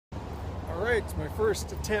Alright, it's my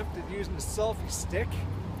first attempt at using the selfie stick.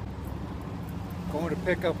 Going to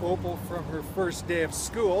pick up Opal from her first day of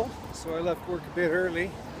school, so I left work a bit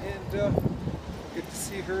early, and get to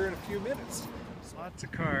see her in a few minutes. Lots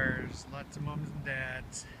of cars, lots of mums and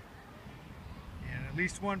dads, and at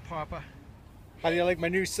least one papa. How do you like my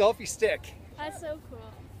new selfie stick? That's so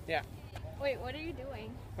cool. Yeah. Wait, what are you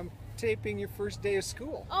doing? I'm taping your first day of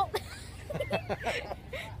school. Oh!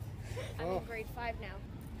 I'm in grade 5 now.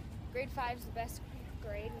 Grade 5 is the best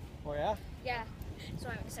grade. Oh yeah? Yeah, so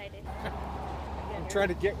I'm excited. I'm trying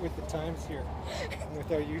to get with the times here with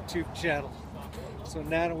our YouTube channel. So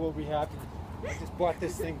Nana will be happy. I just bought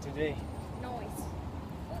this thing today. Noise.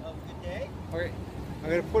 Have a good day. Alright, I'm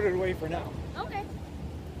going to put it away for now. Okay.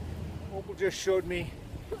 Opal just showed me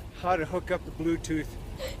how to hook up the Bluetooth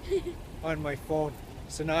on my phone.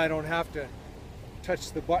 So now I don't have to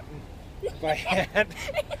touch the button by hand.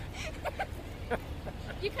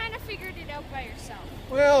 You kind of figured it out by yourself.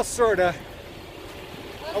 Well, sorta.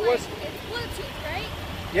 It's Bluetooth, right?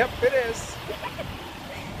 Yep, it is.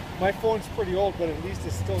 My phone's pretty old, but at least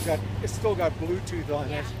it's still got Bluetooth on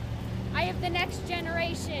Yeah. it. I have the next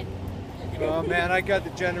generation. Oh man, I got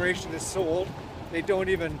the generation that's so old they don't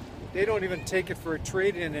even take it for a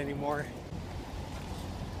trade-in anymore.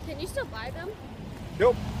 Can you still buy them?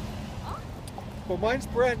 Nope. Oh. Well, mine's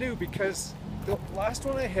brand new because the last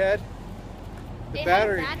one I had, the It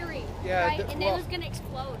battery. had a battery, Yeah, right? And it was gonna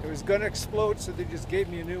explode. It was gonna explode, so they just gave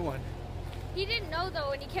me a new one. He didn't know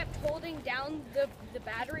though, and he kept holding down the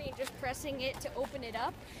battery and just pressing it to open it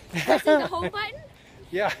up, pressing the home button.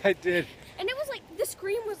 Yeah, I did. And it was like the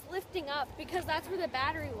screen was lifting up because that's where the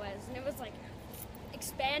battery was, and it was like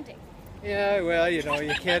expanding. Yeah, well, you know,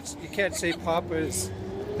 you can't say Papa is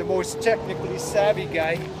the most technically savvy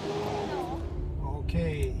guy. No.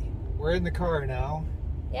 Okay, we're in the car now.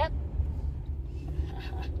 Yep.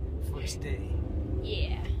 First day.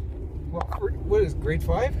 Yeah. What is grade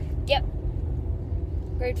 5? Yep.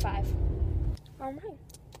 Grade 5. All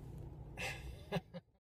right.